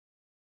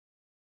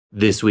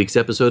This week's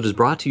episode is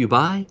brought to you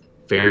by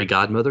Fairy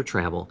Godmother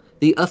Travel,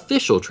 the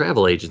official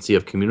travel agency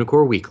of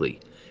Communicore Weekly.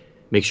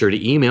 Make sure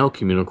to email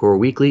Communicore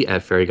Weekly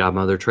at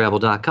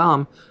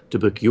fairygodmothertravel.com to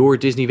book your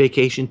Disney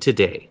vacation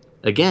today.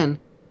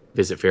 Again,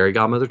 visit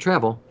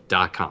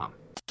fairygodmothertravel.com.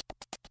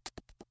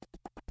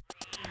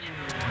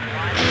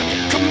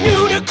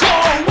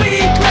 Communicore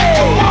Weekly,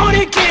 come on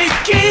and get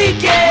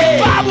geeky. We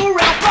bob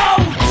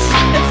around boats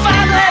and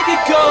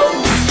five-legged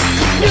goats.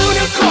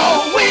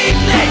 Communicore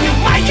Weekly, you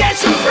might get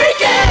some freaky.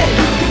 You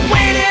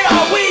waited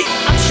all week,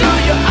 I'm sure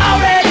you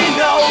already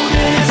know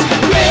this.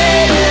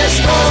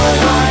 Greatest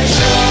online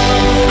show.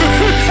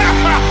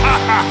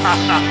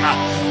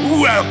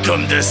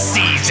 Welcome to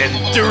Season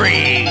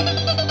 3.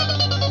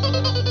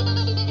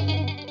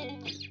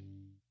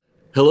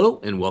 Hello,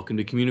 and welcome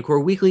to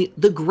Communicore Weekly,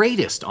 the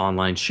greatest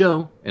online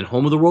show and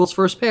home of the world's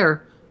first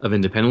pair of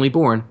independently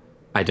born,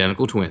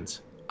 identical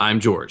twins. I'm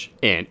George.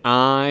 And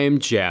I'm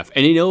Jeff.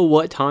 And you know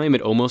what time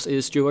it almost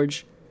is,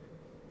 George?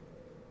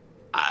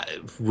 I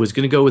was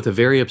going to go with a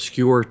very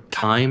obscure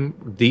time,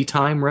 the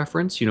time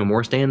reference,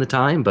 more stay in the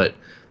time, but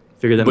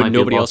figured that might be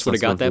nobody else would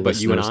have got that, but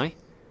you and I?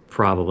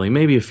 Probably.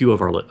 Maybe a few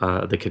of our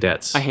the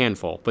cadets. A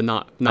handful, but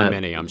not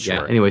many, I'm sure.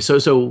 Yeah. Anyway,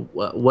 so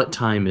what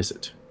time is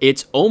it?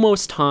 It's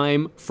almost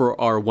time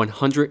for our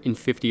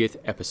 150th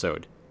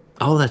episode.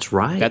 Oh, that's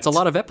right. That's a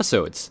lot of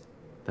episodes.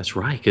 That's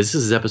right, because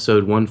this is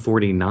episode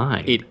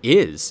 149. It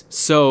is.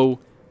 So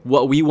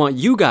what we want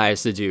you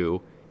guys to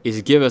do is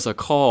give us a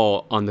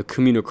call on the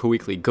Communicore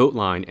Weekly Goat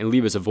line and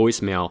leave us a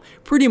voicemail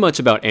pretty much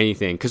about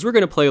anything, because we're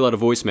going to play a lot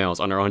of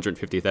voicemails on our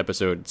 150th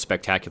episode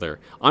spectacular.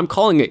 I'm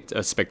calling it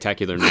a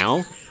spectacular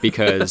now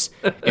because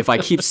if I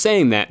keep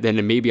saying that,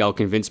 then maybe I'll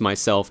convince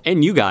myself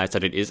and you guys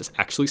that it is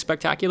actually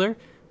spectacular.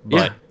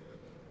 But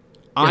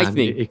I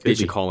think they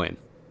should call in.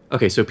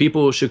 Okay, so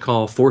people should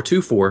call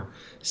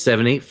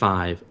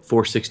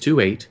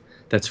 424-785-4628.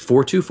 That's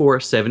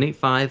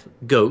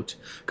 424-785-GOAT.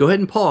 Go ahead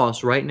and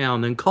pause right now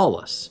and then call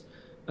us.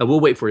 We'll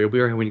wait for you. We'll be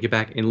right here when you get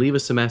back, and leave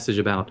us a message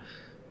about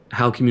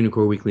how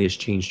Communicore Weekly has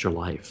changed your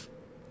life.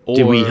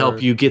 Did we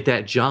help you get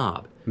that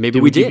job? Maybe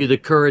we did. Give you the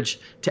courage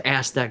to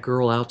ask that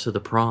girl out to the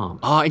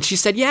prom? And she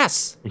said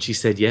yes.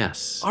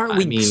 Aren't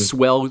we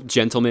swell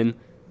gentlemen?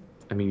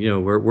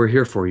 We're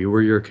here for you.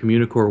 We're your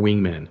Communicore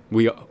wingmen.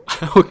 We are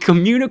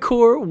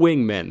Communicore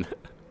wingmen.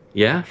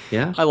 Yeah.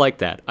 I like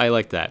that.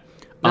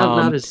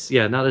 Not as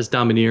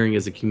domineering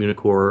as the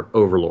Communicore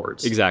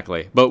overlords.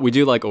 Exactly. But we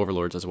do like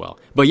overlords as well.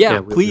 But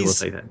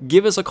please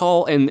give us a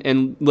call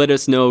and let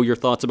us know your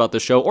thoughts about the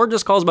show, or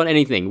just calls about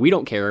anything. We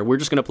don't care. We're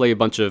just going to play a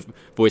bunch of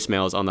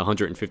voicemails on the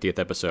 150th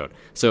episode.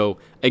 So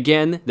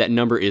again, that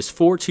number is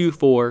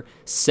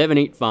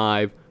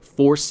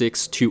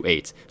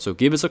 424-785-4628. So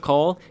give us a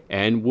call,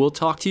 and we'll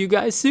talk to you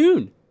guys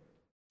soon.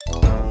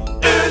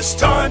 It's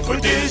time for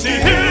Disney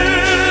History.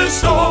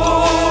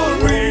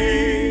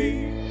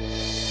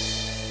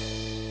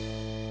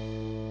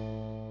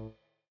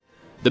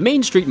 The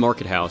Main Street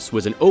Market House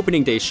was an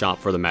opening day shop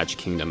for the Magic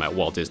Kingdom at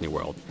Walt Disney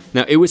World.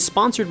 Now, it was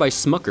sponsored by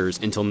Smuckers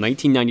until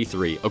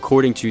 1993,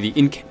 according to the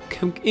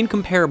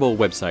incomparable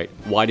website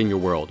Widen Your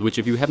World, which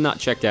if you have not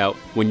checked out,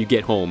 when you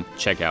get home,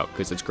 check out,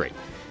 because it's great.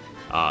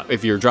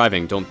 If you're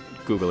driving, don't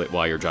Google it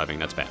while you're driving,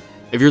 that's bad.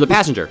 If you're the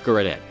passenger, go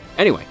right ahead.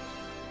 Anyway,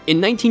 in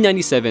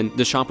 1997,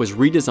 the shop was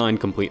redesigned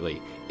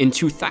completely. In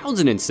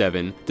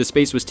 2007, the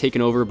space was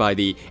taken over by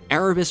the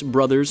Aravis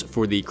Brothers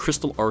for the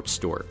Crystal Arch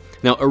store.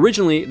 Now,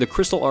 originally, the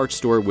Crystal Arch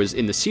store was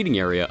in the seating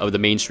area of the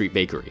Main Street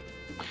Bakery.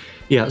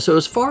 Yeah, so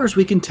as far as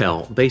we can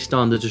tell, based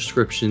on the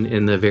description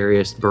in the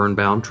various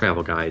Burnbound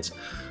travel guides,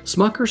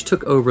 Smuckers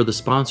took over the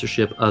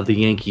sponsorship of the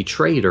Yankee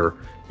Trader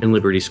in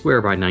Liberty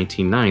Square by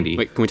 1990.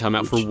 Wait, can we time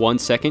out for 1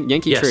 second?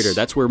 Yankee Trader,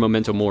 that's where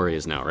Memento Mori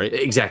is now, right?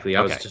 Exactly.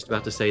 I was just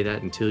about to say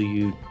that until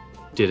you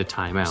did a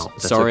timeout.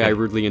 Sorry, okay. I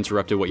rudely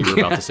interrupted what you were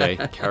about to say.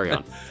 Carry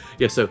on.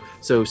 Yeah, so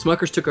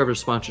Smuckers took over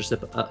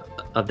sponsorship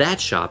of that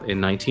shop in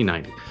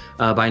 1990.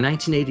 By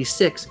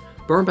 1986,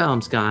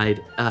 Birnbaum's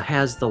Guide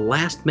has the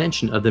last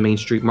mention of the Main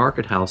Street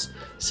Market House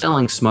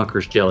selling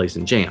Smuckers jellies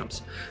and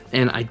jams.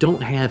 And we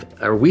don't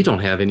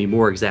have any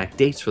more exact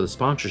dates for the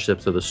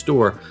sponsorships of the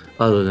store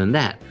other than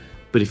that.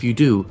 But if you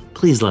do,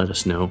 please let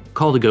us know.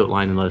 Call the Goat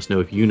line and let us know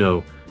if you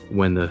know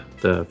when the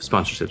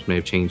sponsorships may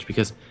have changed,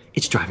 because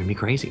it's driving me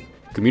crazy.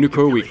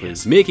 Communicore Weekly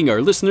is making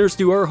our listeners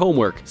do our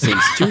homework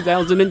since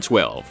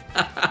 2012.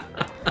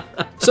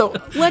 So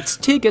let's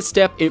take a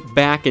step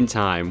back in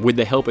time with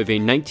the help of a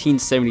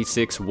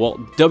 1976 Walt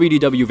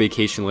WDW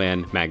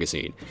Vacationland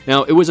magazine.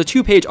 Now, it was a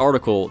 2-page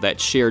article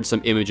that shared some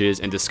images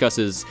and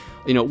discusses,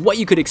 what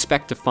you could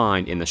expect to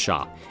find in the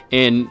shop.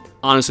 And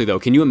honestly, though,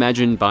 can you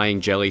imagine buying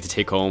jelly to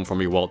take home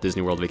from your Walt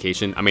Disney World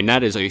vacation? I mean,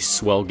 that is a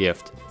swell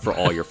gift for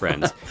all your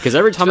friends. Because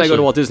every time I go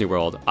to Walt Disney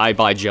World, I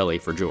buy jelly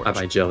for George. I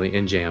buy jelly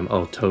and jam.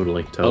 Oh,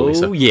 totally. Oh,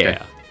 so, yeah. Okay.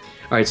 All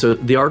right, so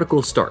the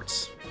article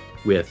starts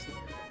with,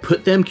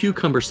 put them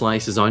cucumber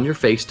slices on your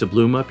face to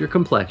bloom up your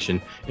complexion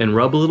and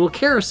rub a little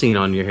kerosene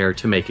on your hair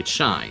to make it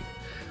shine.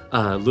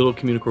 Little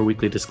Communicore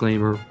Weekly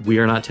disclaimer: we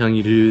are not telling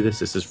you to do this.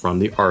 This is from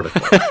the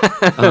article.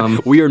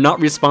 We are not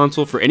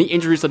responsible for any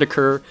injuries that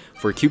occur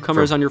for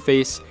cucumbers on your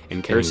face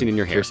and kerosene in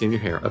your hair. Kerosene in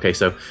your hair. Okay,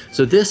 so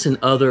this and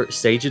other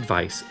sage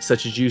advice,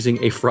 such as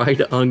using a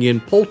fried onion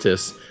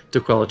poultice to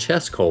quell a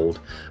chest cold,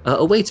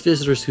 awaits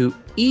visitors who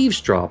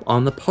eavesdrop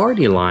on the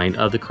party line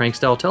of the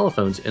crank-style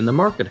telephones in the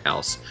Market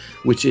House,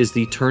 which is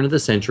the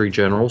turn-of-the-century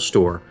general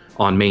store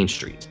on Main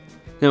Street.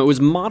 Now, it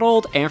was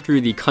modeled after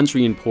the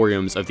country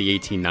emporiums of the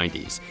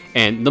 1890s,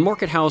 and the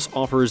Market House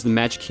offers the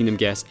Magic Kingdom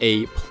guests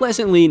a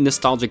pleasantly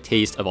nostalgic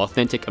taste of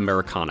authentic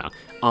Americana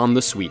on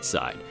the sweet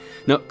side.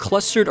 Now,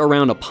 clustered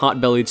around a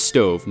pot-bellied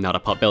stove, not a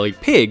pot-bellied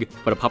pig,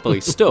 but a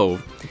pot-bellied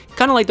stove,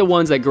 kind of like the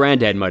ones that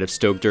Granddad might have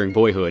stoked during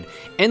boyhood,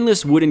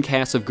 endless wooden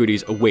casts of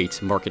goodies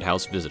await Market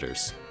House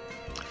visitors.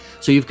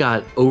 So you've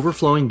got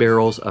overflowing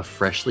barrels of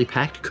freshly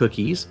packed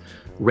cookies,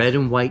 red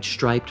and white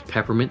striped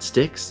peppermint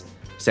sticks,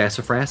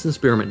 sassafras and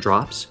spearmint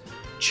drops,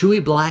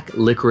 chewy black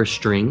licorice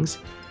strings,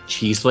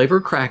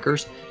 cheese-flavored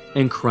crackers,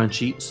 and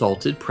crunchy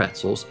salted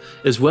pretzels,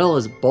 as well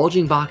as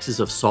bulging boxes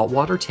of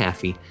saltwater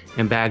taffy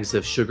and bags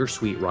of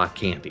sugar-sweet rock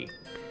candy.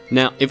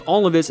 Now, if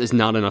all of this is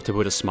not enough to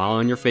put a smile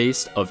on your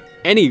face of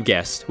any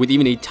guest with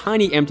even a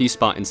tiny empty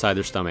spot inside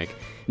their stomach,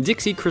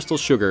 Dixie Crystal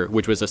Sugar,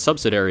 which was a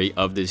subsidiary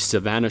of the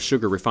Savannah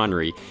Sugar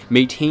Refinery,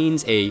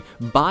 maintains a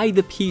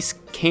by-the-piece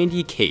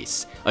candy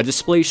case, a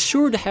display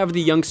sure to have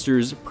the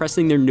youngsters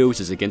pressing their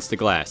noses against the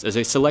glass as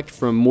they select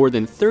from more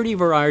than 30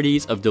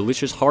 varieties of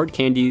delicious hard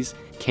candies,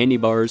 candy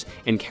bars,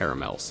 and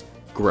caramels.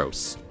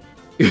 Gross.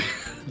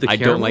 I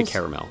don't like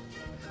caramel.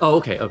 Oh,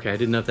 okay. I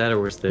didn't know if that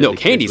was the... No,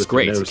 candy's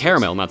great.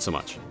 Caramel, not so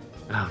much.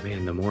 Oh,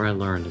 man, the more I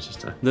learn, it's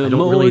just... The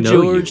more really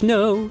George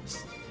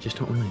knows. Just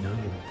don't really know you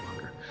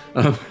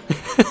any longer.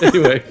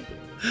 Anyway,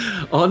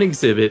 on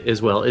exhibit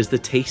as well is the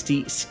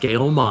tasty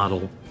scale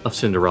model of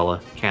Cinderella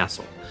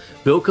Castle,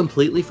 built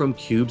completely from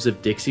cubes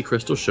of Dixie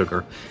Crystal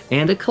Sugar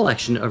and a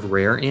collection of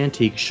rare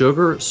antique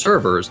sugar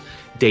servers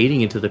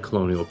dating into the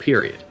colonial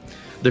period.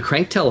 The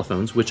crank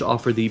telephones, which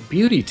offer the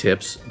beauty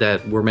tips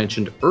that were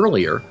mentioned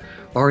earlier,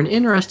 are an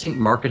interesting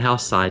Market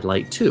House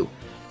sidelight too.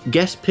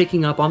 Guests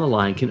picking up on the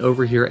line can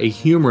overhear a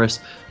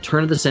humorous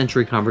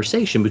turn-of-the-century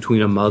conversation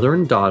between a mother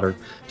and daughter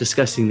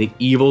discussing the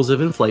evils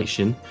of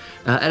inflation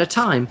at a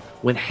time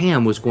when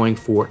ham was going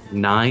for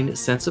 9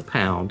 cents a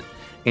pound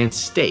and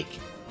steak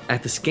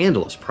at the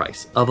scandalous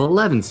price of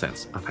 11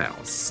 cents a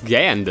pound.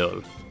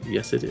 Scandal.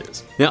 Yes, it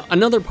is. Now,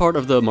 another part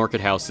of the Market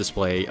House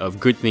display of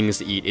good things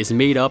to eat is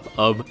made up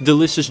of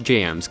delicious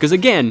jams, because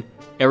again,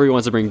 everyone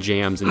wants to bring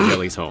jams and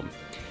jellies home.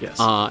 Yes.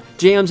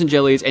 Jams and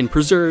jellies and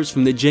preserves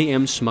from the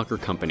J.M.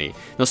 Smucker Company.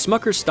 Now,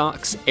 Smucker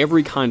stocks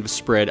every kind of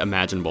spread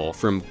imaginable,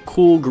 from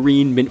cool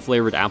green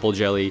mint-flavored apple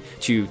jelly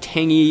to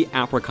tangy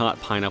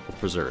apricot pineapple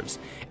preserves.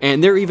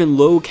 And there are even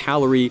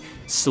low-calorie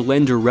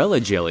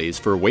Slenderella jellies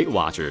for Weight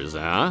Watchers,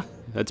 huh?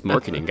 That's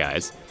marketing,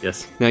 guys.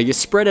 Yes. Now, you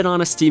spread it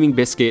on a steaming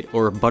biscuit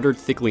or buttered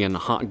thickly on a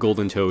hot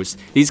golden toast.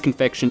 These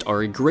confections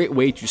are a great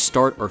way to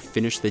start or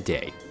finish the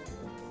day.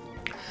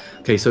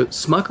 Okay, so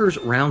Smucker's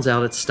rounds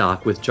out its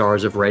stock with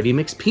jars of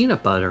ready-mixed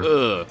peanut butter.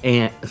 Ugh.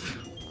 And...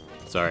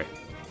 Sorry.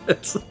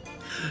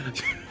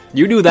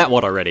 You knew that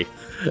one already.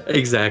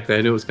 Exactly,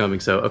 I knew it was coming,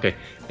 so, okay.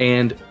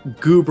 And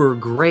goober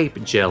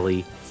grape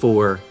jelly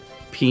for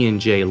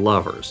P&J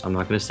lovers. I'm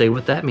not going to say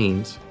what that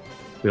means.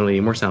 We don't need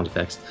any more sound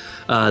effects.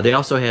 They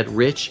also had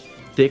rich,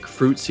 thick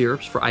fruit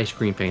syrups for ice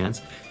cream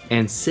fans,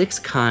 and 6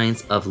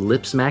 kinds of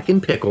lip smacking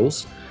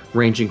pickles,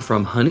 ranging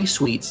from honey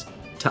sweets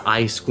to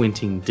eye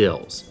squinting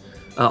dills.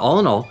 All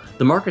in all,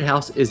 the Market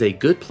House is a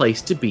good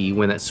place to be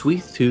when that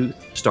sweet tooth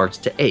starts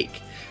to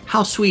ache.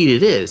 How sweet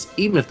it is,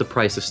 even if the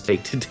price of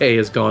steak today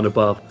has gone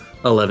above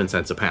 11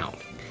 cents a pound.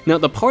 Now,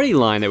 the party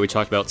line that we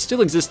talked about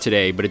still exists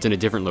today, but it's in a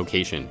different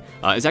location.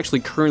 It's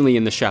actually currently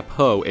in the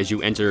chapeau as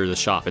you enter the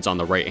shop. It's on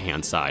the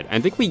right-hand side. I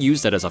think we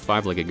used that as a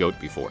 5-legged goat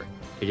before.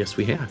 Yes,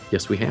 we have.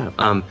 There's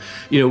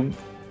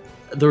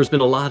been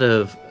a lot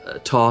of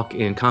talk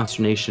and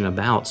consternation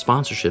about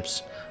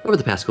sponsorships over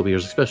the past couple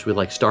years, especially with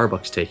like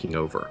Starbucks taking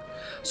over.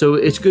 So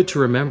it's good to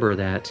remember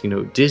that,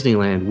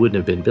 Disneyland wouldn't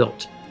have been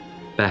built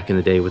back in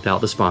the day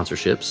without the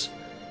sponsorships,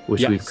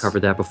 which we've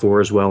covered that before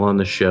as well on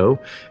the show.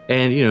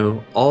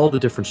 And, all the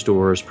different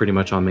stores pretty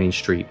much on Main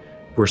Street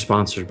were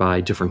sponsored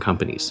by different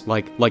companies.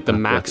 Like the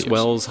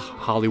Maxwell's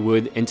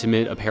Hollywood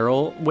Intimate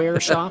Apparel Wear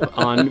shop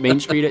on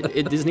Main Street at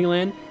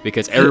Disneyland,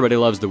 because everybody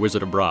loves the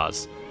Wizard of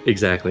Bras.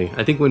 Exactly.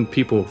 I think when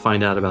people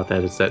find out about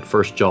that, it's that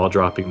first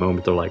jaw-dropping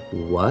moment. They're like,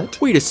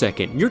 what? Wait a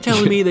second. You're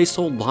telling me they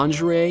sold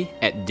lingerie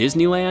at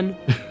Disneyland?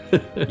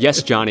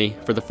 Yes, Johnny.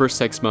 For the first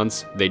 6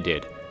 months, they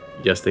did.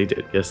 Yes, they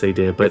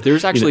did. But if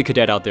there's actually a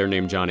cadet out there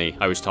named Johnny,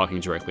 I was talking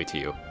directly to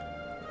you.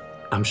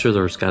 I'm sure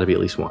there's got to be at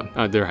least one.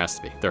 There has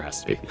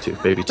to be.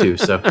 Maybe two.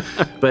 So,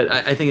 but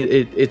I think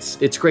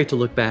it's great to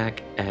look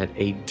back at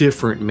a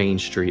different Main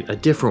Street, a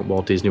different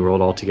Walt Disney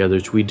World altogether,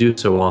 which we do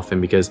so often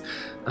because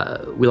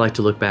we like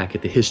to look back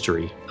at the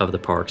history of the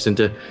parks and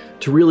to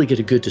really get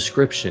a good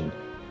description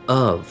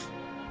of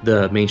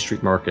the Main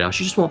Street Market House.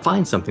 You just won't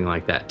find something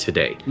like that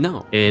today.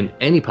 No. In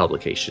any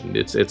publication.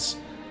 It's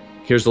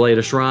here's the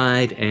latest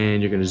ride,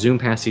 and you're going to zoom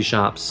past these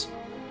shops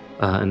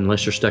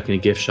unless you're stuck in a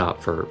gift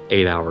shop for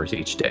 8 hours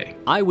each day.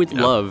 I would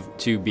love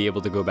to be able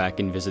to go back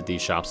and visit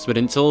these shops, but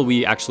until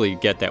we actually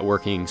get that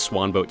working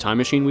swan boat time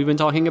machine we've been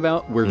talking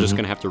about, we're just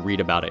going to have to read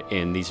about it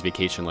in these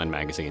Vacationland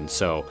magazines.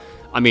 So,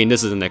 I mean,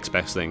 this is the next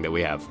best thing that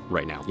we have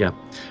right now. Yeah.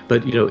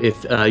 But,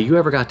 if you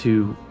ever got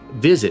to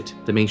visit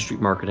the Main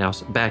Street Market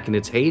House back in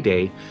its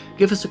heyday,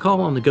 give us a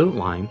call on the GOAT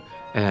line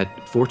at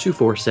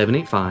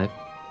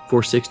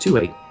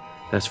 424-785-4628.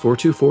 That's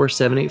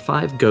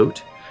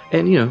 424-785-GOAT.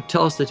 And,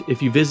 tell us that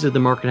if you visited the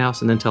market house,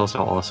 and then tell us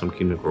how awesome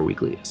Communicore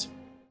Weekly is.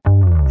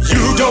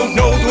 You don't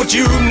know what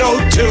you know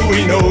till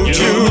we know you.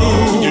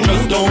 You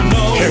just don't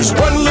know. Here's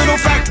one little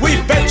fact we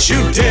bet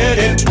you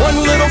didn't. One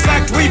little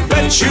fact we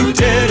bet you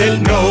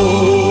didn't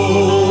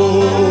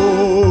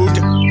know.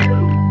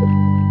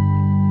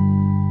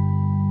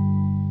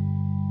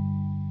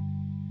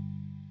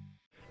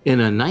 In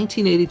a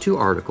 1982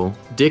 article,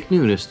 Dick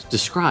Nunes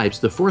describes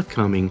the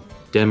forthcoming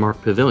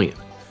Denmark Pavilion.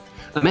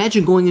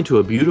 Imagine going into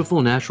a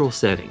beautiful natural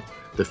setting.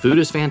 The food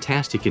is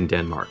fantastic in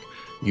Denmark.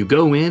 You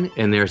go in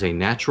and there's a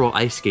natural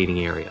ice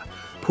skating area,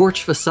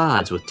 porch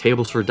facades with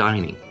tables for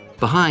dining,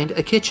 behind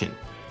a kitchen.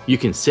 You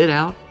can sit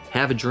out,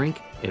 have a drink,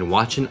 and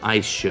watch an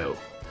ice show.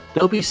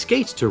 There'll be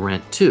skates to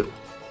rent too.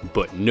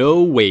 But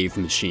no wave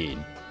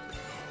machine.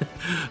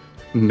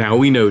 Now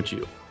we know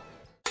you.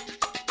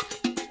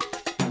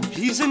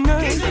 He's a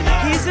nerd,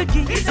 he's a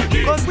geek,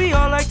 cause we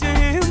all like to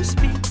hear him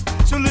speak.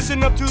 So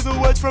listen up to the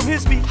words from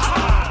his speech.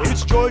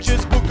 It's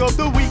George's Book of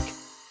the Week.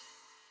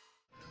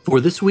 For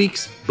this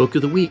week's Book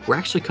of the Week, we're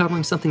actually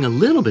covering something a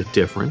little bit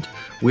different.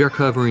 We are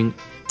covering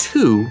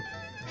 2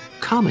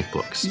 comic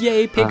books.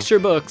 Yay, picture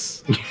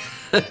books.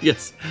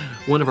 Yes,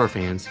 one of our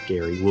fans,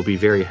 Gary, will be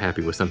very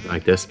happy with something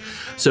like this.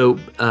 So,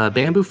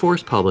 Bamboo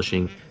Forest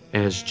Publishing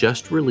has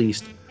just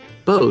released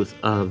both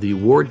of the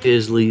Ward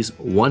Dizzley's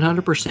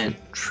 100%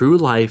 True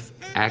Life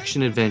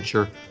Action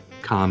Adventure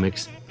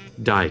Comics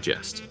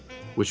Digest,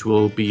 which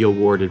will be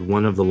awarded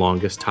one of the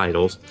longest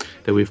titles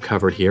that we've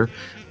covered here.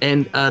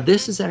 And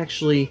this is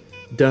actually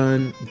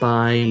done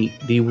by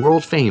the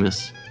world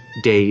famous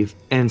Dave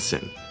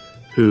Ensign,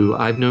 who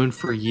I've known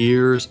for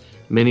years.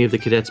 Many of the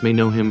cadets may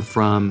know him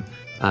from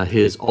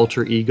his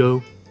alter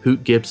ego,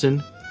 Hoot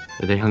Gibson.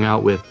 They hung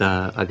out with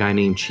a guy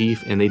named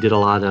Chief, and they did a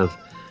lot of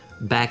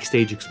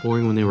backstage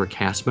exploring when they were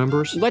cast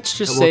members. Let's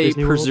just say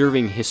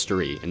preserving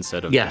history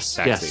instead of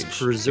backstage. Yes,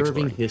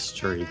 preserving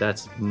history.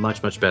 That's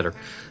much, much better.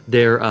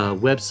 Their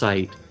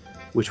website,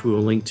 which we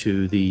will link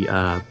to, the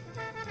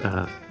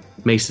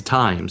Mesa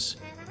Times,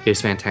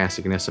 is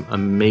fantastic and has some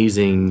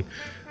amazing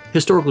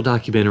historical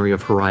documentary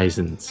of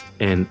Horizons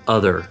and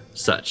other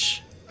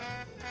such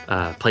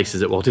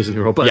places at Walt Disney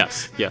World. But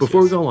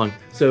before we go on,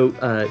 so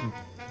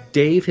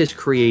Dave has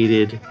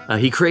created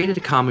a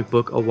comic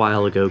book a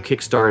while ago,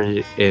 kickstarted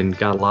it, and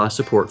got a lot of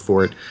support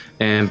for it.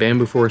 And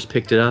Bamboo Forest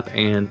picked it up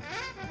and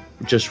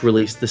just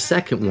released the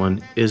second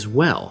one as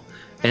well.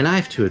 And I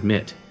have to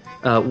admit,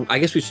 I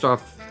guess we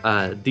start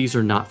off, these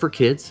are not for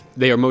kids.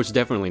 They are most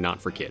definitely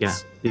not for kids. Yeah,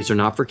 these are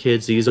not for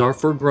kids. These are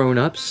for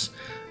grown-ups.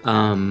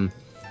 Not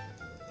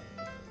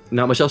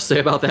much else to say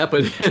about that,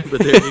 but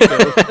there you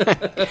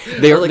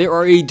go. There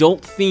are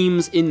adult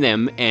themes in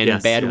them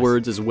and bad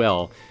words as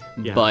well.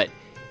 Yeah. But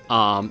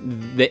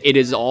it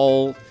is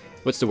all,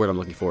 what's the word I'm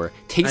looking for?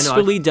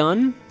 Tastefully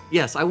done?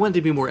 Yes, I wanted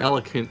to be more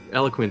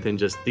eloquent than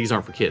just, these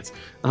aren't for kids.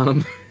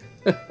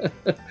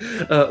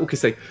 Okay,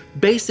 so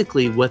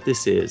basically what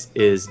this is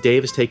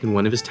Dave has taken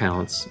one of his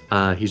talents.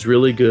 He's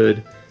really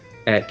good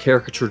at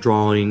caricature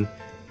drawing,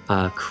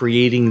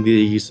 creating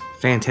these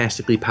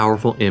fantastically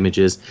powerful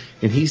images,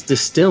 and he's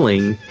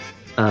distilling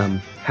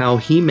how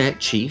he met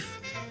Chief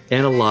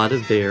and a lot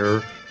of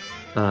their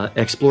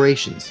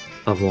explorations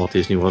of Walt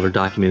Disney World are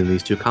documented in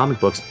these 2 comic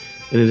books,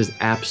 and it is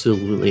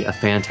absolutely a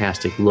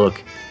fantastic look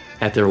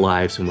at their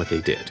lives and what they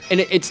did.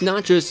 And it's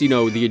not just,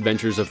 the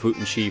adventures of Hoot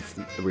and Chief,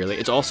 really.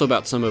 It's also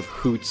about some of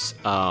Hoot's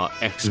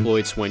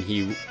exploits when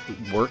he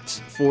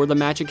worked for the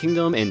Magic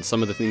Kingdom and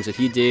some of the things that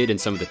he did and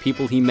some of the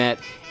people he met.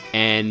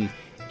 And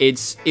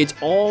it's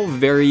all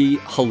very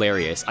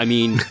hilarious. I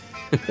mean,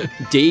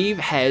 Dave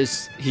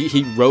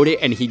he wrote it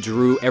and he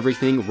drew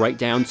everything right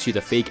down to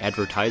the fake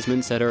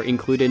advertisements that are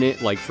included in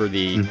it, like for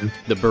the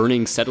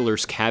Burning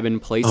Settlers Cabin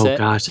playset. Oh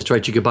gosh, that's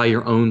right. You could buy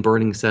your own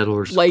Burning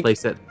Settlers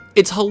playset.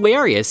 It's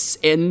hilarious,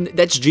 and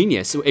that's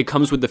genius. It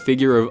comes with the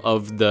figure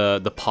of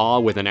the paw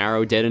with an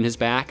arrow dead in his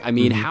back. I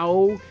mean,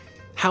 how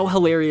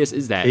hilarious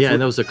is that? Yeah,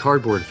 and that was a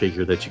cardboard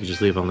figure that you could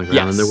just leave on the ground.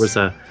 Yes.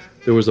 And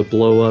there was a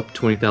blow up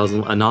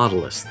 20,000 a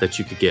Nautilus that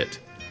you could get.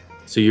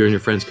 So you and your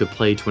friends could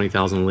play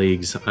 20,000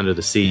 Leagues Under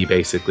the Sea,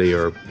 basically,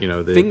 or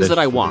the things that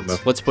I want.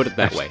 Let's put it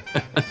that way.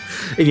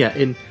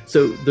 and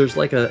so there's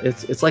like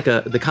it's like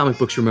the comic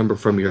books you remember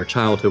from your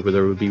childhood, where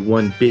there would be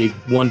one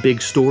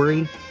big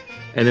story,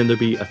 and then there'd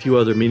be a few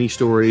other mini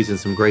stories and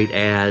some great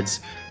ads,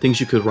 things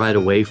you could ride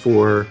away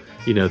for.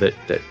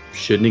 that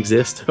shouldn't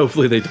exist.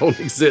 Hopefully they don't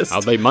exist.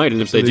 They might,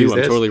 and if they do,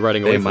 I'm totally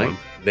writing away from them.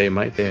 They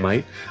might.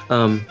 And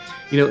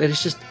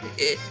it's just,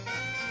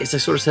 as I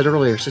sort of said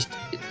earlier, it's just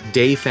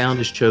Dave found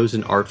his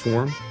chosen art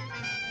form,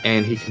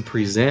 and he can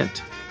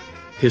present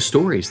his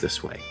stories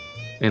this way,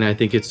 and I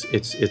think it's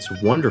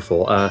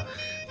wonderful.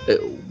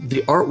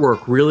 The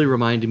artwork really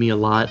reminded me a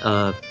lot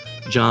of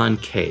John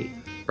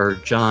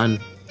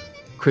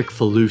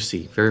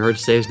Kricfalusi, very hard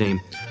to say his name,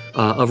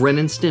 of Ren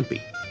and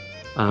Stimpy.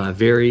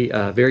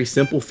 Very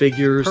simple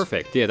figures.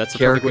 Perfect. Yeah, that's the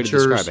perfect way to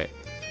describe it.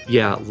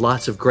 Yeah,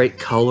 lots of great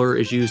color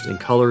is used, and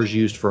color is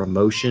used for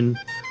emotion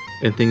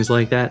and things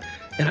like that.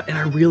 And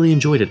I really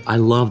enjoyed it. I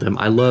loved them.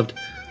 I loved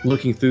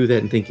looking through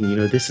that and thinking,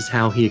 this is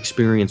how he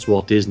experienced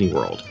Walt Disney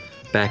World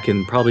back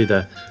in probably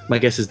my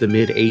guess is the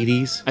mid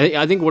 80s.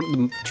 I think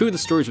two of the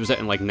stories was set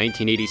in like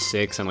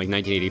 1986 and like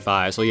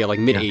 1985. So yeah, like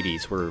mid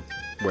 80s were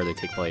where they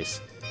take place.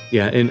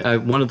 Yeah,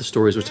 and one of the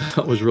stories, which I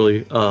thought was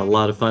really a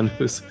lot of fun,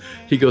 was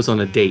he goes on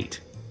a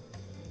date.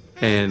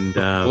 And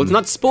let's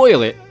not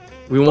spoil it.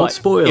 We won't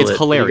spoil it. It's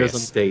hilarious. He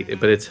goes on a date,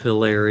 but it's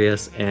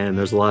hilarious, and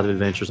there's a lot of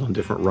adventures on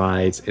different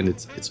rides, and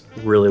it's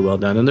really well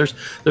done. And there's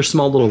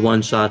small little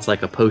one-shots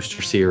like a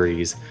poster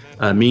series,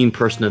 Mean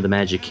Person of the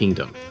Magic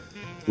Kingdom,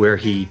 where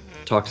he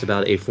talks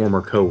about a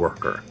former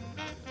coworker.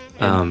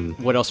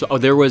 What else? Oh,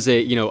 there was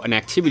an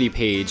activity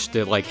page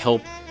to like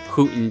help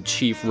Hoot and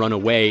Chief run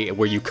away,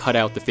 where you cut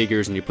out the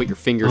figures and you put your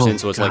fingers in,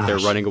 so it's like they're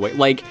running away.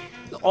 Like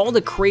all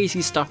the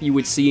crazy stuff you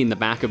would see in the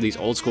back of these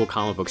old school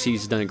comic books.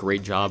 He's done a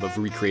great job of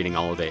recreating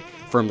all of it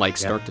from like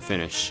start to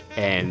finish.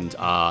 And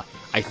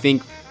I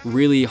think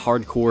really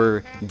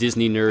hardcore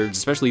Disney nerds,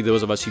 especially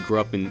those of us who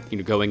grew up in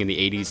going in the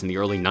 80s and the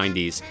early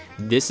 90s,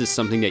 this is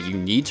something that you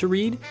need to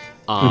read.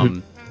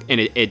 And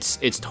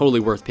it's totally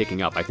worth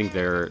picking up. I think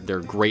they're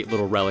great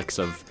little relics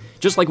of,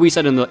 just like we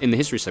said in the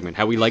history segment,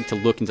 how we like to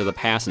look into the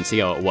past and see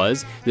how it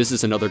was. This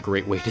is another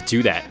great way to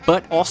do that,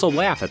 but also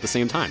laugh at the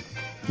same time.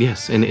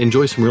 Yes, and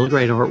enjoy some really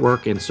great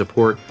artwork and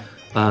support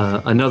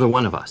another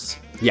one of us.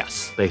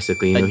 Yes,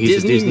 basically,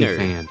 he's a Disney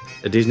fan,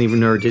 a Disney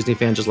nerd, Disney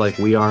fan, just like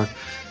we are,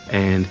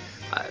 and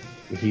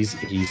he's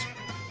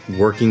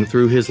working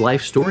through his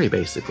life story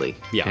basically.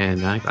 Yeah,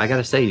 and I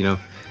gotta say,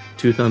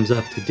 2 thumbs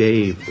up to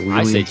Dave. Really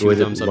I say 2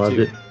 thumbs up loved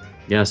too. It.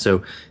 Yeah,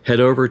 so head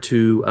over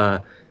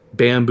to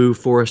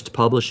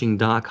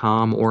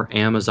bambooforestpublishing.com or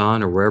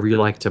Amazon or wherever you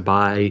like to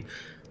buy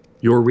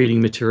your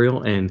reading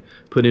material, and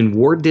put in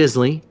Ward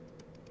Dizzley,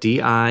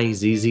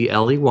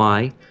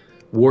 Dizzley,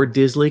 Ward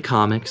Dizzley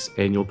Comics,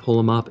 and you'll pull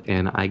them up,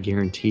 and I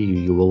guarantee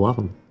you will love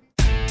them.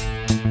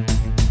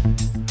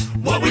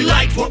 What we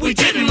liked, what we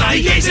didn't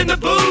like, Yays and the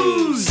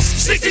Booze,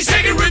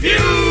 60-second review.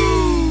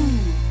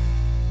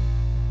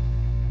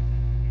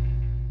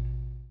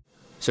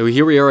 So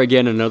here we are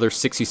again, another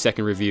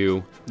 60-second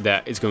review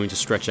that is going to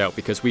stretch out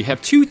because we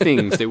have 2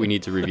 things that we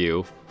need to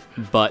review,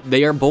 but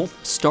they are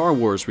both Star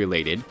Wars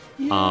related,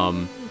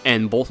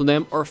 and both of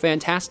them are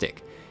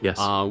fantastic. Yes.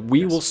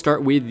 We will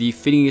start with the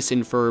Phineas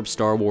and Ferb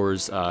Star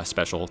Wars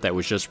special that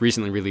was just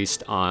recently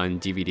released on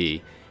DVD,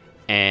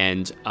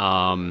 and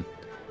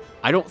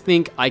I don't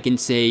think I can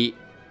say.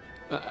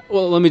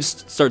 Well, let me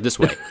just start this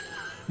way.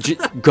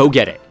 Go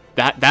get it.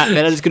 That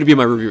is going to be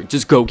my review.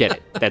 Just go get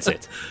it. That's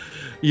it.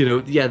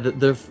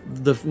 The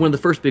one of the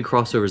first big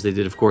crossovers they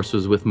did, of course,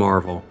 was with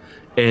Marvel,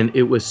 and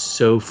it was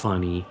so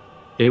funny,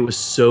 and it was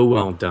so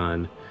well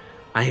done.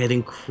 I had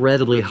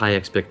incredibly high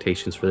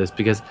expectations for this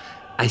because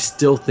I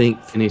still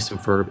think Phineas and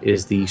Ferb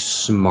is the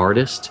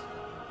smartest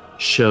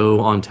show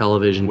on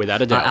television,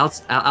 without a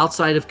doubt.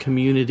 Outside of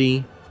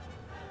Community,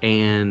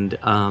 and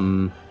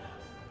well,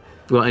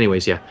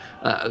 anyways, yeah,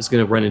 I was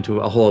going to run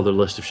into a whole other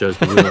list of shows,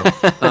 but we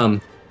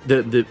won't.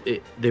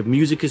 The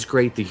music is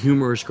great, the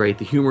humor is great,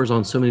 the humor is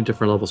on so many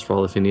different levels for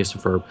all of Phineas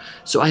and Ferb.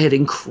 So I had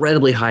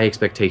incredibly high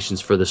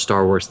expectations for the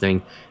Star Wars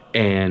thing,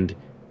 and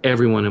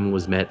every one of them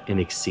was met and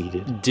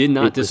exceeded. Did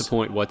not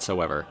disappoint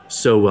whatsoever.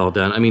 So well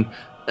done. I mean,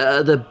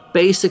 the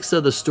basics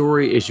of the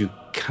story is you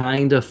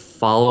kind of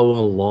follow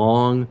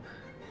along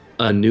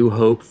A New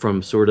Hope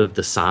from sort of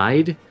the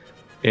side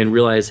and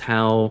realize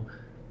how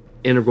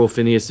integral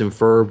Phineas and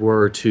Ferb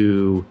were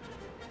to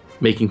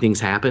making things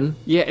happen.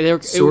 Yeah,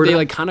 they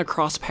like kind of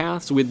cross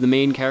paths with the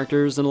main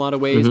characters in a lot of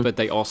ways, but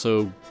they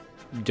also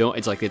don't.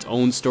 It's like its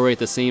own story at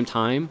the same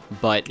time.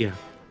 But yeah,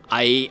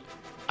 I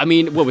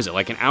mean, what was it,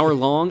 like an hour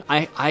long?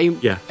 I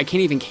can't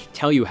even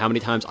tell you how many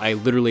times I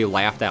literally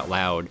laughed out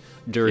loud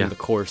during the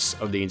course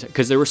of the entire,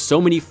 because there were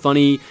so many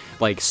funny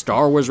like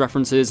Star Wars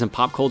references and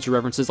pop culture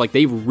references. Like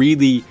they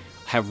really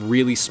have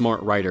really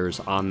smart writers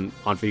on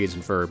Phineas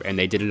and Ferb, and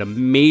they did an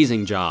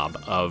amazing job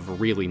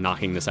of really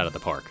knocking this out of the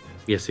park.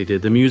 Yes, they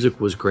did. The music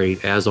was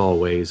great, as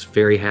always.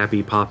 Very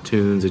happy pop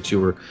tunes that you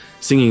were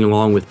singing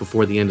along with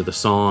before the end of the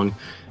song.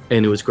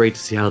 And it was great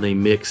to see how they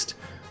mixed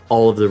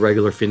all of the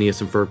regular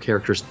Phineas and Ferb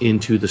characters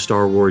into the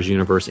Star Wars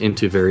universe,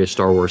 into various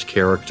Star Wars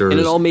characters. And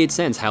it all made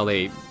sense how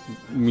they,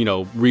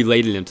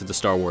 related them to the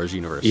Star Wars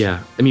universe.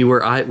 Yeah. I mean,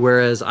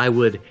 whereas I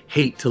would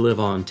hate to live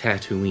on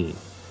Tatooine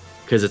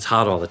because it's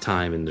hot all the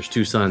time and there's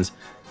 2 suns,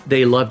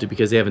 they loved it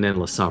because they have an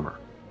endless summer.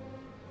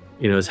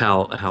 is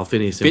how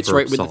Phineas and Fits Ferb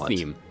right with saw the it.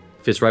 theme.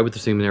 Fits right with the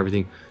theme and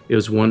everything. It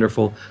was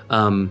wonderful.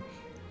 In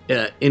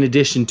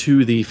addition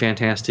to the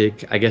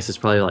fantastic, I guess it's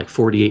probably like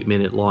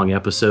 48-minute long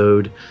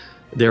episode,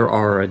 there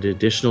are an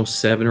additional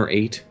 7 or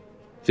 8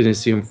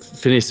 Phineas and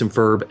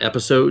Ferb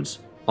episodes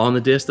on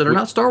the disc that are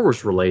not Star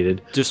Wars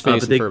related. Just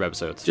Phineas and Ferb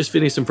episodes. Just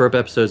Phineas and Ferb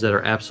episodes that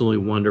are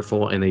absolutely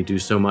wonderful, and they do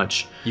so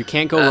much. You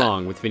can't go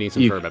wrong with Phineas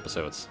and Ferb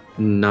episodes.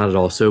 Not at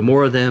all. So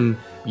more of them,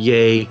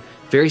 yay.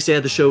 Very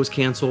sad the show was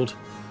canceled.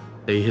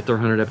 They hit their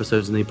 100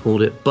 episodes and they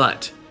pulled it,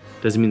 but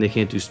doesn't mean they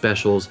can't do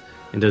specials,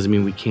 and doesn't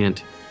mean we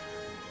can't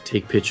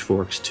take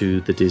pitchforks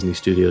to the Disney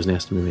Studios and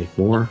ask them to make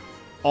more.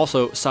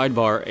 Also,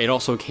 sidebar, it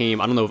also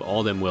came, I don't know if all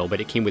of them will, but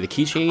it came with a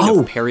keychain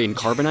of Perry and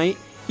Carbonite.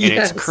 And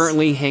Yes. it's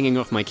currently hanging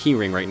off my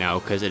keyring right now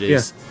because it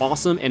is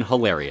awesome and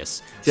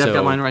hilarious. See, I've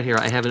got mine right here.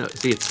 I haven't.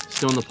 See, it's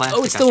still in the plastic.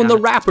 Oh, it's still in the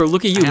wrapper.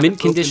 Look at you, haven't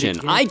mint opened it condition.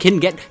 yet. I can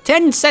get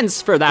 10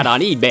 cents for that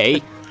on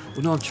eBay.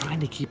 Well, no, I'm trying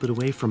to keep it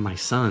away from my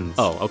sons.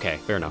 Oh, okay,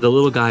 fair enough. The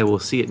little guy will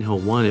see it and he'll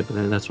want it, but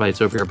then that's why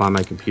it's over here by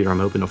my computer. I'm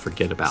hoping he'll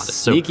forget about it.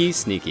 Sneaky.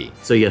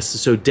 So yes,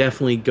 so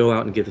definitely go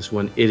out and get this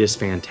one. It is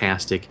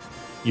fantastic.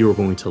 You are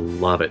going to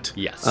love it.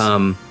 Yes.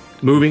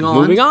 Moving on.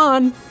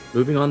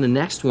 Moving on. The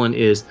next one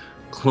is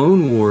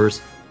Clone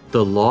Wars: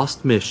 The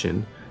Lost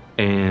Mission,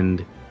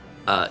 and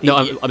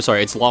No, I'm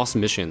sorry. It's Lost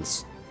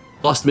Missions.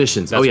 Lost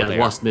Missions. That's what they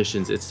Lost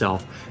Missions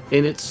itself,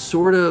 and it's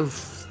sort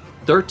of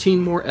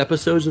 13 more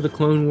episodes of the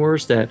Clone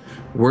Wars that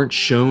weren't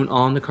shown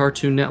on the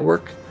Cartoon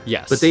Network.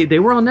 Yes. But they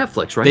were on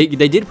Netflix, right?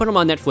 They did put them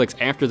on Netflix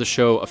after the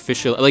show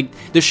officially. Like,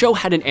 the show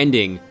had an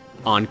ending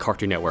on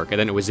Cartoon Network, and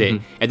then it was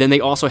it. And then they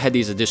also had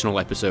these additional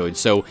episodes.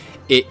 So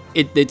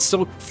it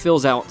still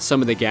fills out some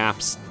of the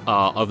gaps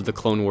of the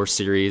Clone Wars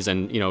series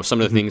and,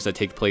 some of the things that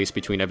take place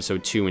between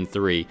episode 2 and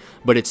 3.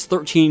 But it's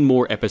 13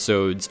 more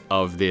episodes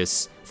of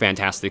this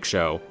fantastic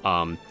show.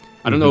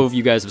 I don't know if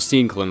you guys have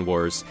seen Clone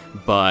Wars,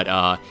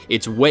 but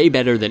it's way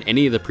better than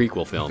any of the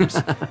prequel films.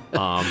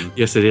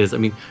 Yes, it is. I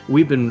mean,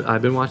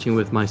 I've been watching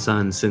with my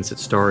son since it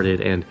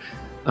started, and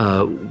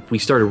we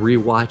started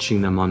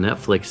rewatching them on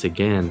Netflix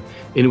again,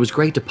 and it was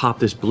great to pop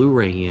this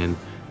Blu-ray in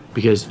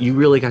because you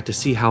really got to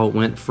see how it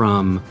went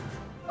from,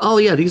 oh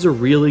yeah, these are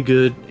really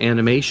good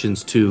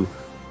animations, to,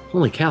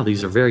 holy cow,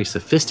 these are very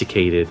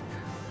sophisticated,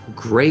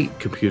 great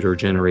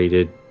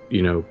computer-generated,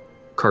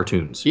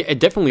 cartoons. Yeah, it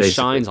definitely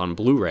basically shines on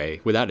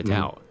Blu-ray, without a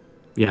doubt.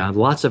 Yeah,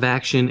 lots of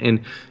action,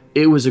 and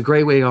it was a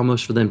great way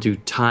almost for them to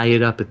tie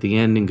it up at the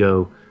end and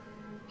go,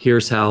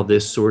 here's how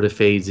this sort of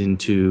fades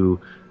into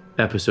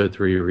Episode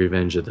 3,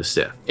 Revenge of the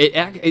Sith.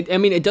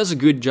 It does a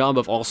good job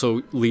of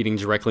also leading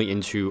directly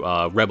into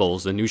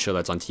Rebels, the new show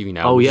that's on TV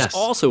now, which is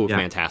also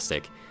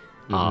fantastic.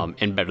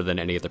 And better than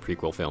any of the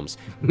prequel films.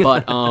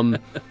 But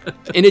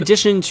in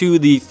addition to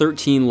the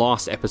 13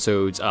 lost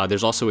episodes,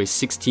 there's also a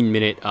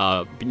 16-minute,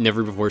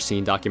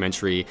 never-before-seen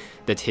documentary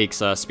that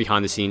takes us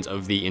behind the scenes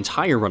of the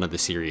entire run of the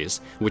series,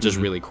 which is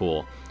really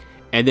cool.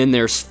 And then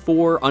there's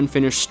 4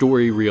 unfinished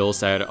story reels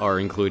that are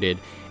included.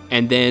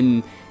 And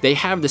then they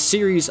have the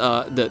series,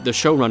 the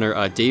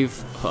showrunner, Dave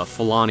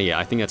Filoni,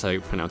 I think that's how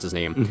you pronounce his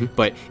name,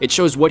 but it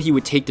shows what he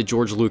would take to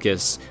George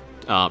Lucas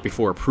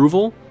before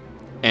approval,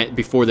 and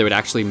before they would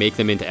actually make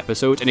them into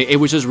episodes. And it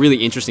was just really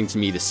interesting to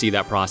me to see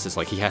that process.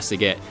 Like, he has to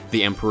get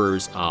the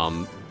Emperor's,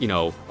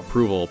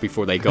 approval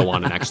before they go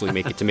on and actually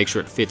make it, to make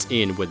sure it fits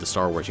in with the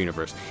Star Wars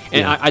universe.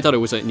 And I thought it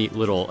was a neat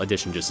little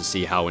addition just to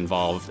see how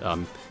involved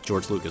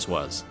George Lucas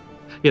was.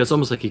 Yeah, it's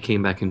almost like he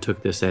came back and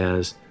took this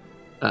as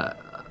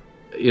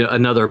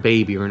another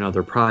baby or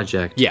another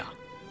project. Yeah.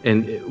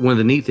 And one of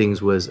the neat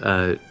things was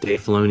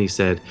Dave Filoni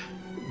said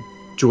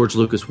George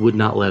Lucas would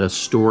not let us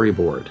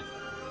storyboard,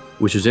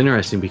 which is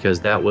interesting because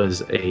that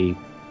was a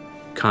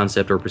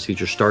concept or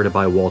procedure started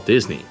by Walt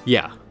Disney.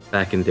 Yeah.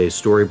 Back in the day,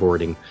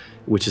 storyboarding,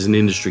 which is an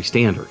industry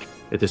standard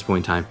at this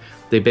point in time.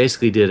 They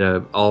basically did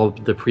all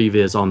the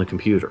previs on the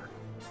computer,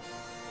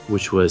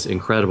 which was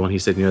incredible. And he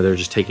said, they're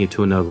just taking it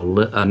to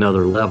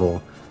another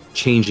level,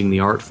 changing the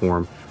art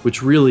form,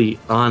 which really,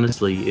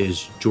 honestly,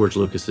 is George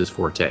Lucas's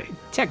forte.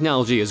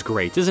 Technology is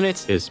great, isn't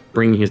it? Is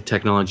bringing his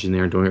technology in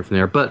there and doing it from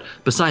there. But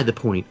beside the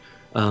point,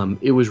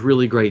 it was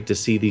really great to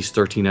see these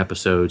 13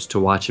 episodes, to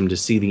watch him, to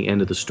see the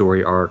end of the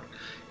story arc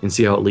and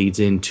see how it leads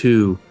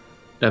into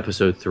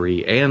Episode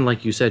 3. And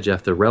like you said,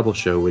 Jeff, the Rebel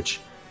show, which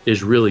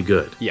is really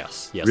good.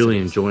 Yes. Really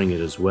enjoying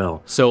it as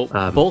well. So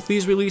both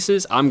these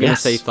releases, I'm going to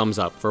say thumbs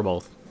up for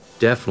both.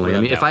 Definitely. I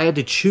mean, if I had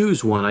to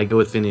choose one, I'd go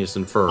with Phineas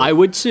and Ferb. I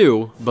would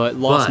too, but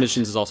Lost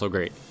Missions is also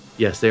great.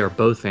 Yes, they are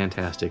both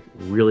fantastic.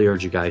 Really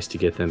urge you guys to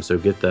get them. So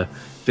get the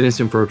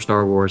Phineas and Ferb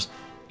Star Wars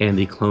and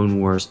the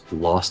Clone Wars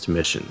Lost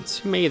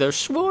Missions. May the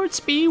Schwartz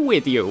be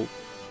with you.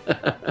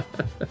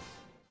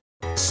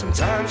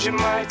 Sometimes you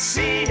might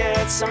see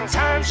it,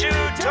 sometimes you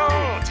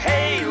don't.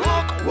 Hey,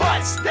 look,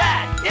 what's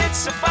that?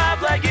 It's a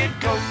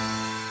 5-legged goat.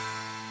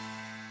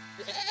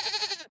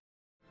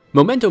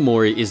 Memento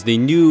Mori is the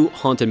new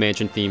Haunted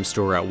Mansion themed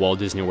store at Walt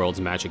Disney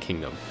World's Magic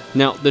Kingdom.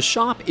 Now, the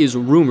shop is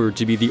rumored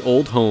to be the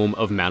old home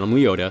of Madame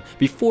Leota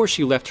before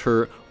she left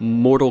her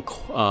mortal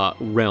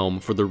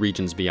realm for the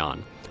regions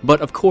beyond.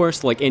 But of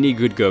course, like any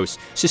good ghost,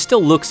 she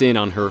still looks in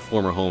on her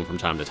former home from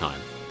time to time.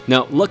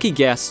 Now, lucky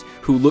guests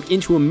who look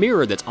into a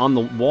mirror that's on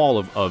the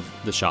wall of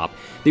the shop,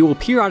 they will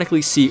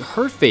periodically see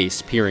her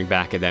face peering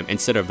back at them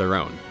instead of their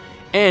own.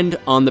 And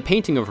on the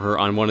painting of her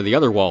on one of the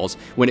other walls,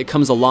 when it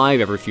comes alive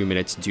every few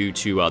minutes due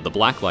to the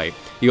black light,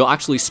 you'll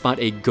actually spot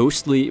a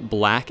ghostly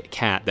black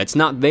cat that's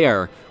not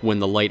there when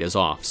the light is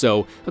off.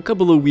 So, a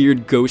couple of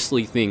weird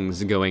ghostly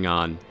things going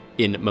on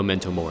in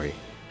Memento Mori.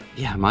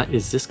 Yeah,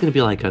 is this going to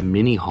be like a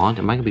mini haunt?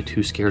 Am I going to be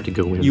too scared to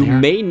go in there? You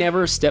may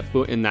never step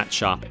foot in that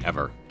shop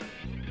ever.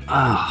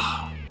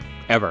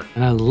 Ever.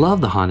 And I love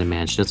the Haunted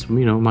Mansion. It's,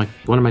 one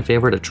of my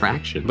favorite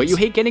attractions. But you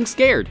hate getting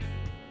scared.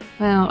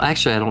 Well,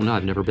 actually, I don't know.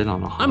 I've never been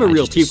on a haunt. I'm a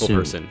real people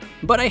person,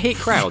 but I hate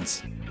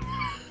crowds.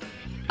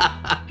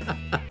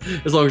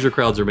 As long as your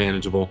crowds are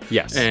manageable.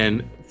 Yes.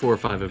 And 4 or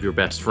 5 of your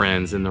best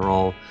friends, and they're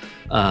all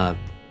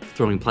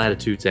throwing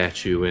platitudes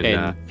at you.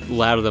 And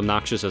loud and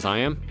obnoxious as I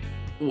am?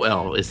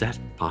 Well, is that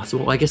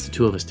possible? I guess the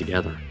 2 of us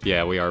together.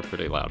 Yeah, we are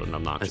pretty loud and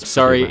obnoxious. That's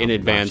Sorry pretty in loud,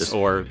 advance obnoxious.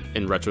 or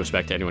in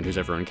retrospect to anyone who's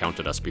ever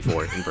encountered us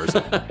before in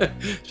person.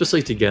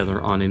 Especially together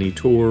on any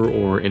tour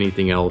or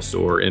anything else,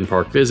 or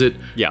in-park visit,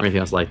 or anything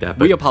else like that.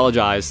 But we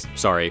apologize.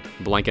 Sorry.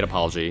 Blanket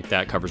apology.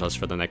 That covers us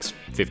for the next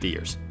 50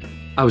 years.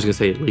 I was going to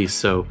say at least.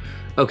 So,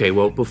 okay,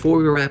 well, before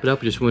we wrap it up,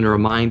 I just want to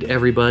remind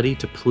everybody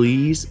to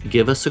please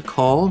give us a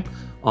call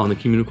on the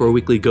Communicore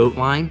Weekly Goat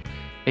line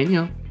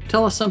and,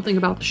 tell us something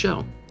about the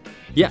show.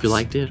 Yes. If you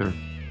liked it or,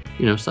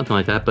 something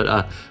like that.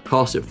 But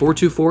call us at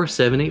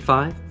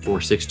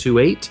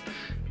 424-785-4628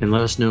 and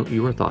let us know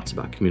your thoughts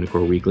about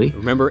Communicore Weekly.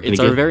 Remember, it's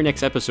our very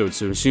next episode,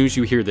 so as soon as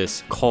you hear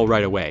this, call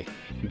right away.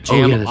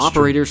 Jam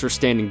operators are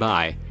standing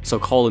by, so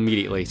call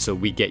immediately so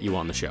we get you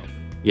on the show.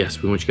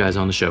 Yes, we want you guys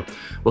on the show.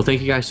 Well, thank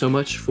you guys so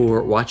much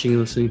for watching and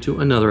listening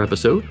to another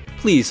episode.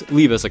 Please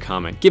leave us a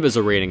comment. Give us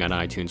a rating on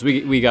iTunes.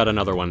 We got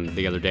another one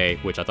the other day,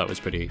 which I thought was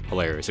pretty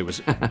hilarious. It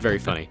was very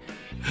funny.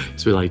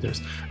 So we like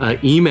those.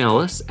 Email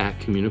us at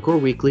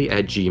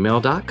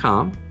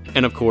communicoreweekly@gmail.com.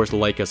 And of course,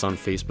 like us on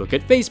Facebook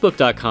at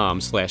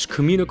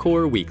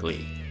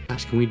facebook.com/CommunicoreWeekly.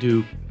 Gosh, can we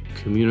do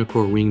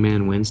Communicore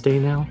Wingman Wednesday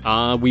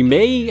now? We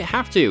may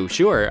have to,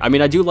 sure. I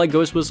mean, I do like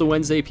Ghost Whistle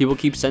Wednesday. People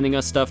keep sending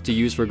us stuff to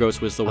use for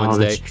Ghost Whistle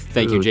Wednesday.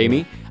 Thank you,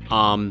 Jamie.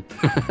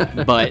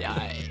 But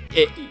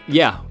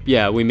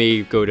yeah, we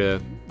may go to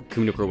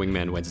Communicore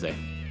Wingman Wednesday.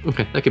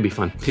 Okay, that could be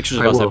fun. Pictures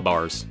of us at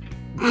bars.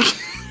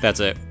 That's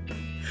it.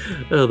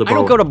 I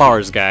don't go to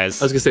bars,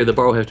 guys. I was going to say, the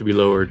bar will have to be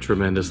lowered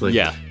tremendously.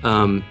 Yeah.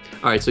 All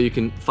right, so you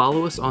can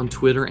follow us on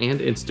Twitter and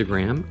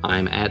Instagram.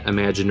 I'm at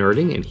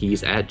ImagineNerding, and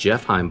he's at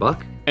Jeff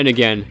Heimbuck. And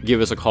again,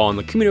 give us a call on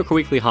the Communicore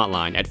Weekly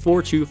hotline at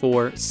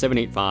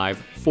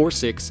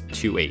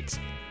 424-785-4628.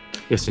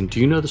 Yes, and do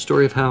you know the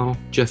story of how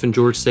Jeff and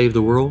George saved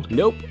the world?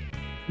 Nope.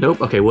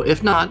 Okay, well,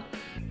 if not,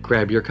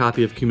 grab your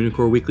copy of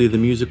Communicore Weekly the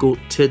Musical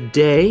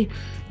today.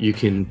 You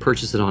can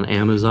purchase it on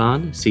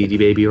Amazon, CD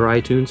Baby, or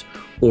iTunes,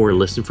 or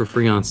listen for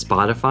free on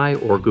Spotify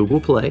or Google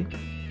Play.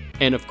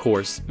 And of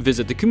course,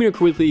 visit the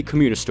Communicore Weekly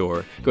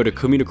Communistore. Go to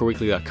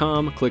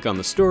CommunicoreWeekly.com, click on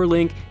the store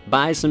link,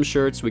 buy some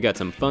shirts. We got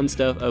some fun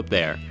stuff up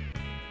there.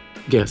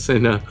 Yes,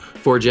 and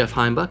for Jeff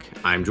Heimbuck,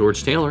 I'm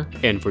George Taylor.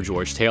 And for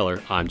George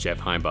Taylor, I'm Jeff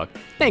Heimbuck.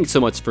 Thanks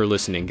so much for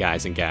listening,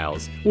 guys and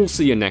gals. We'll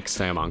see you next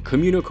time on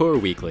Communicore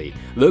Weekly,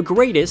 the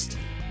greatest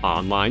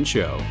online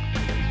show.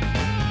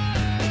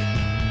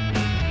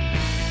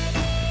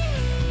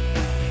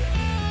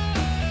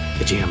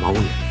 The jam on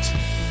it.